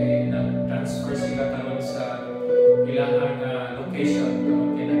 Kaya nag-transfer sila karon sa ilahang location.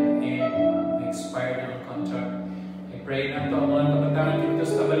 Kung kinag-expire ng contract. I-pray na ito ang mga kabataan dito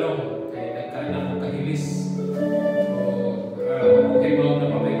sa Tabalong. Kaya nagkaanang mo kahilis. Okay ba na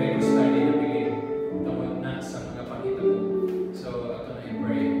mabay-bay ko study na bilin tawag na sa mga pangita ko. So, ito na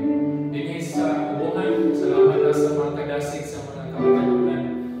i-pray. Dinhi sa Ubuhan, salamat na sa mga kadasig sa mga kapatanunan.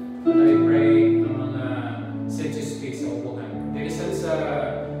 Ito i-pray ang mga CHSP sa Ubuhan. Dinisan sa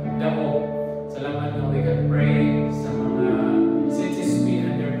Damo, salamat na we can pray sa mga CHSP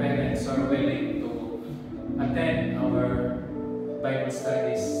and their parents who are willing to attend our Bible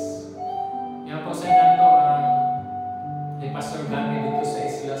studies. Yan po sa inyo ni Pastor Gami dito sa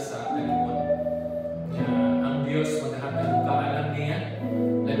isla sa Talimon. Ang Diyos maghatag kaalam niya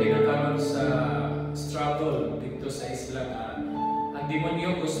na dinakaroon sa struggle dito sa isla nga ang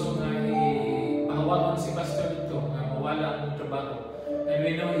demonyo gusto nga ipahawakan si Pastor dito nga mawala ang trabaho. And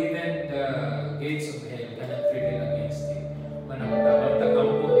we know even the gates of hell cannot prevail against it. Manakatabang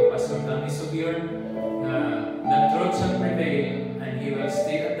tagampo ni Pastor Gami Subior na the truth shall prevail and he will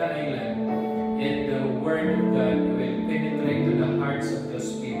stay at the island. And the word of God will penetrate to the hearts of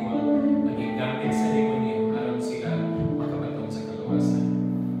those people na gigamit sa demonyo aron sila makabatong sa kaluwasan.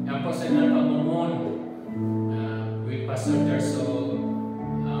 Yan po sa napamumon with Pastor Darso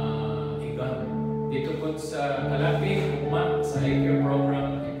Igam. Dito po sa Kalapi, sa ICARE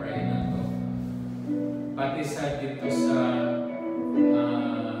program, i-pray na ito. Pati sa dito sa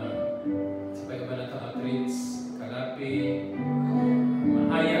pagkaba na ito outreach, Kalapi,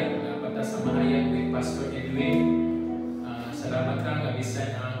 Mahayag, sa Mahayag with Pastor Edwin. Salamat ka,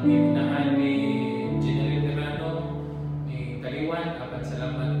 kabisan ang ginahan ni General Terano, ni Kaliwan. Apan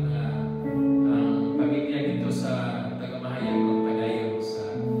salamat ang pamilya dito sa taga-Mahayag magpadayon sa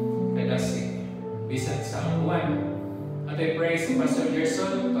Kadasig, bisan sa Buwan. At I praise si Pastor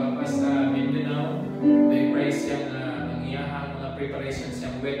Gerson, papas sa Mindanao. I praise siya ang iyahang mga preparation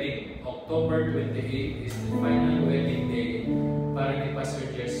siyang wedding. October 28 is the final wedding day para ni Pastor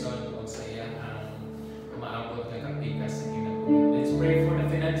Gerson o sa iyang umaabot na kapika sa kinabuhi. Let's pray for the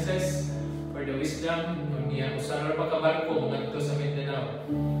finances, for the wisdom. Usara pa kabarko mga ito sa Mindanao.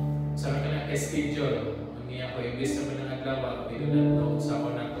 Usara ka na ka-schedule. Ko imbis na ng aglawa, we do not know sa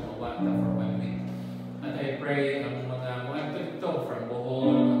ako na tumawata for 1 week. At I pray ang mga ito from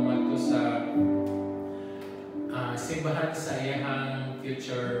Bohol, mga ito sa simbahan sa iyang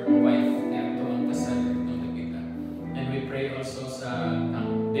future wife. Kaya ito ang kasal ito nakita. And we pray also sa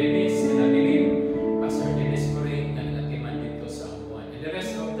Dennis, Kanabilin, Pastor Dennis Moring, na natiman dito sa Ambuan. And the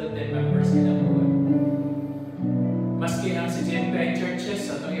rest of the 10 members in Ambuan. Maski ang si GNPI churches,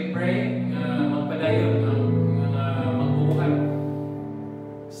 ato i-pray, magpadayon ang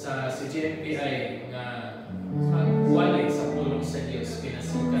GNPI nga walay sa pulong sa Diyos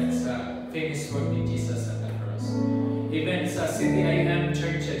pinasikat sa famous work ni Jesus at the cross. Even sa CTIM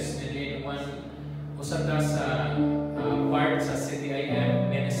churches, and one usata sa part sa CTIM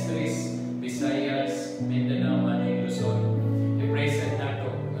ministries, Visayas, Mindanao, and Luzon. I-praise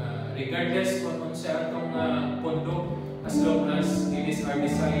nato. Regardless kung sa atong pundo, as long as it is our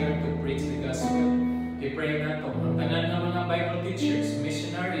desire to preach the gospel, i-pray na ito. Ang tanan ng mga Bible teachers,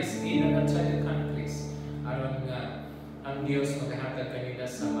 missionaries in and outside the countries, aron nga ang Diyos maghahatag kanila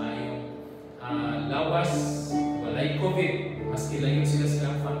sa mayong lawas, walay COVID, maski layo sila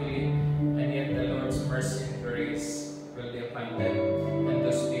silang family, and yet the Lord's mercy and grace will be upon them and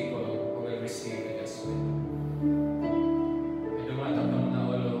those people who will receive the gospel. May dumatang ng mga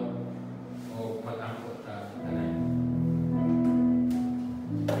ulo o mag-angkot tanan.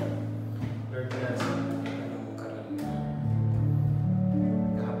 Lord, bless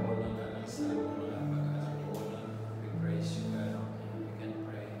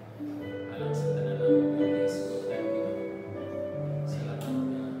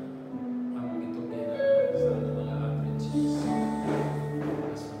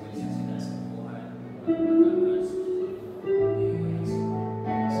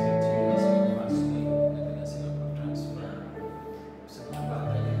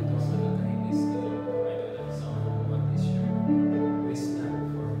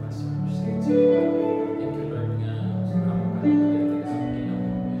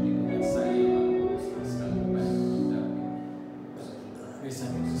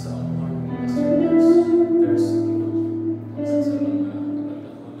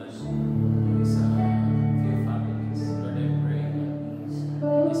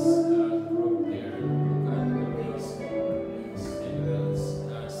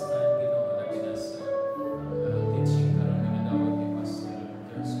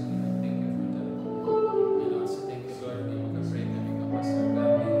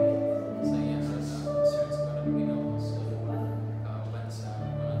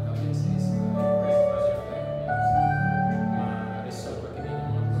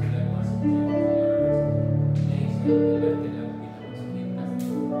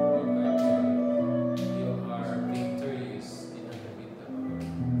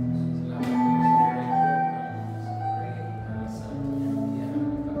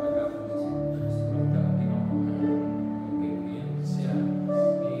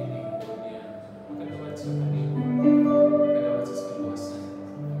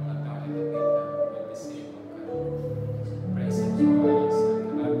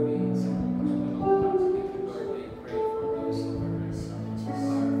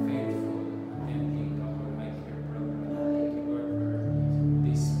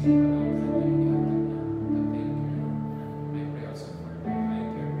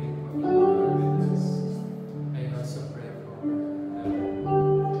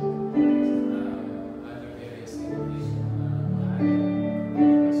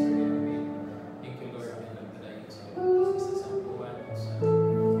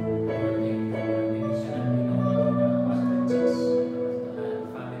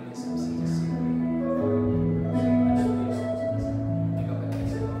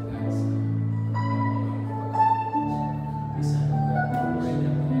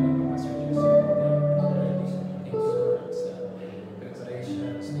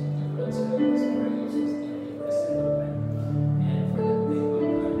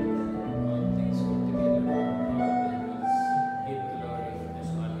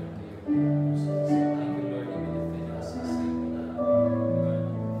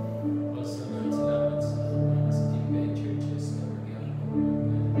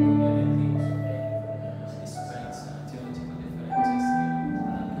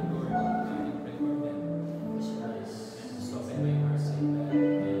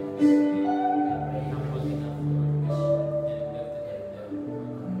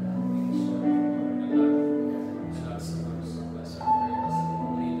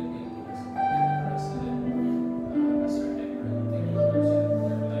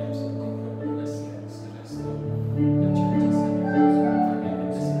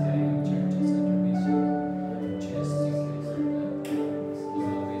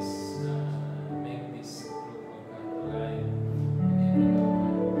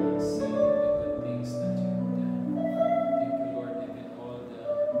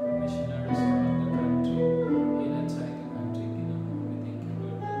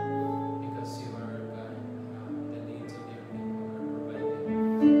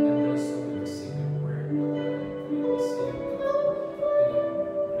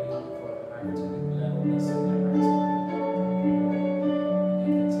hearts, and gladness in their hearts.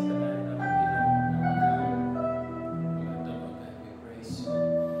 Even sa tanan ng Pinoon na magandang we praise you.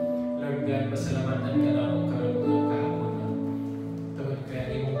 Lord God, pasalamatan ka na mo karon mga kahapon na tawad kaya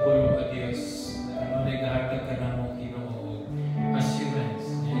imong pulo ka Diyos na kanunay gahatag ka na mo Ginoo assurance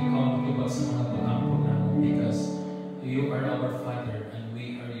na ikaw ang tubag sa mga pag-ampon na mo because you are our Father and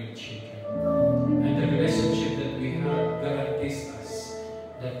we are your children. And the relationship that we have guarantees us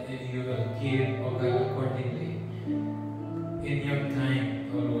that you will give, O God, accordingly in your time,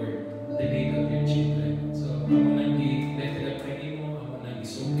 O Lord, the need of your children. So, amo nang i-lifted up kanimo, amo nang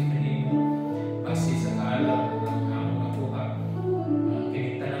isumpi kanimo, base sa kaalam ng among nakuha.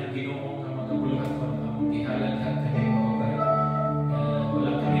 Kinintanan Ginoo nga mga buluhaton, among ihalaghan kanimo, O God.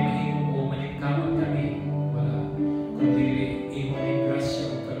 Wala kami mahimong o maningkamot kami, wala, kundi imo ning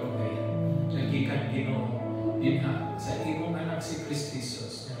grasya o kalugayan. Nagikan Ginoo, dinha sa imong anak si Kristo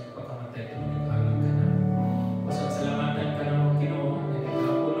Jesus na nagpakamatay kung nag-alam ka na. Pasalamatan ka na mo Ginoo na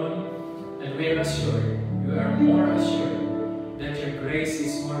nagkapunon, and we are assured, you are more assured that your grace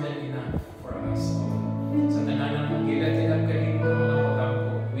is more than enough for us all. Sa tanan ng gilat-ilat kanimo ng mga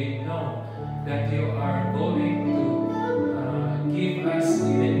pag-ampo, we know that you are going to give us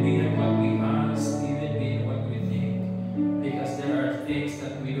even beyond what we ask, even beyond what we think, because there are things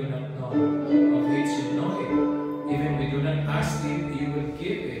that we do not know, of which you know it. Even we do not ask it, you will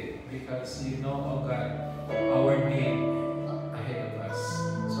give it, because you know, oh God, our need ahead of us.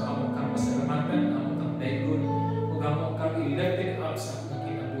 So, amo kang pasalamatan, amo kang daigod, ug amo kang i-lifted up sa akong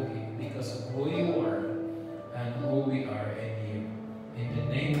kinabuhi because of who you are and who we are in you. In the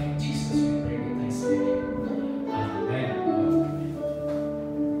name of Jesus, we pray with thanksgiving. Amen.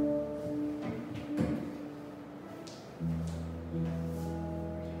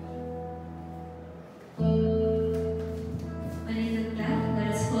 Let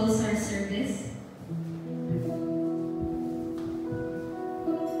us close our service.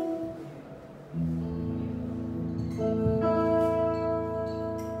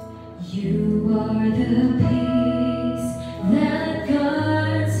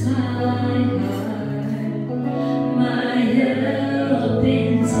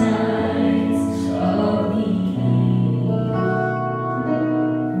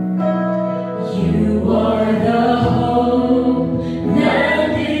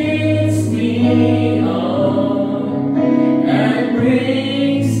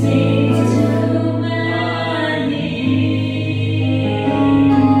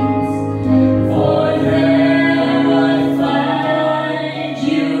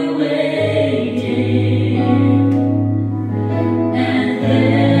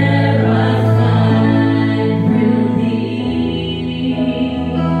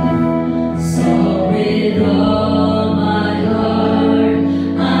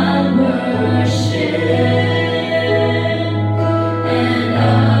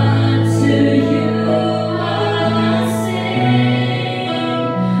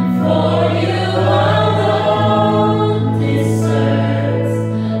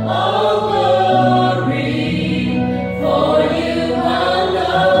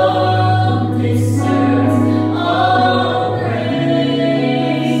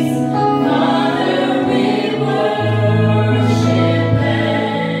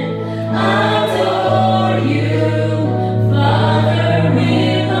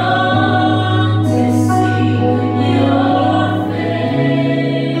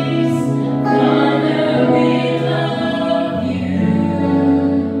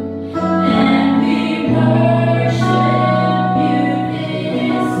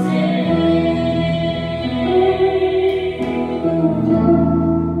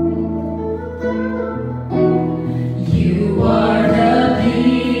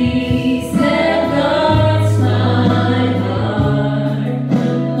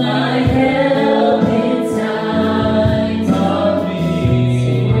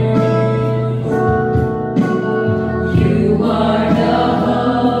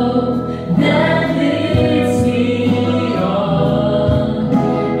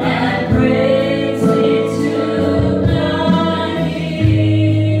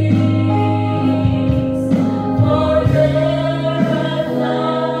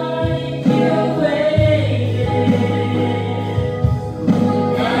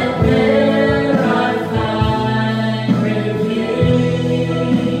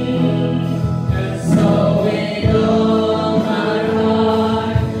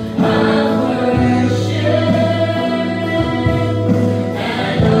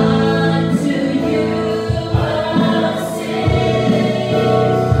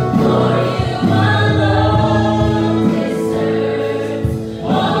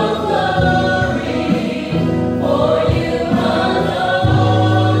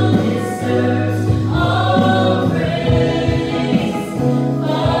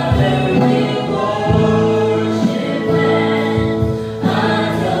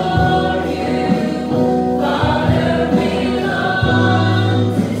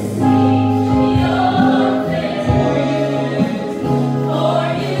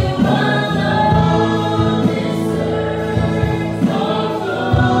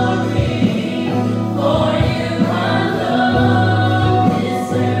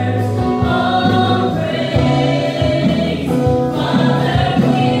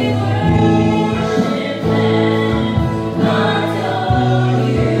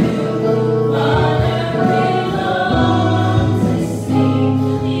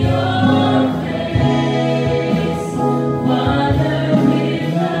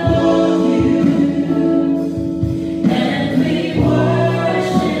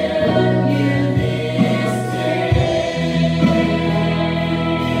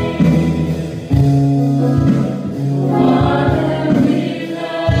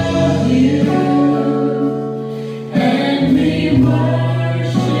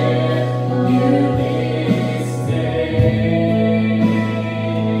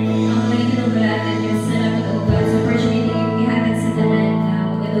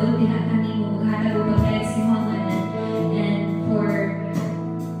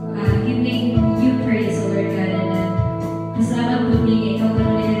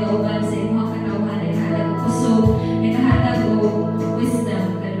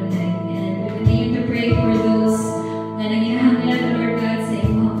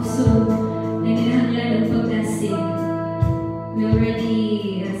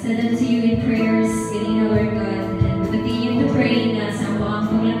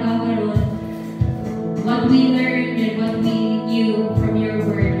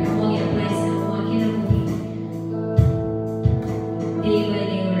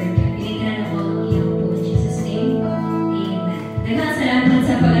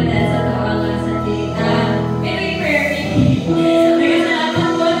 Sa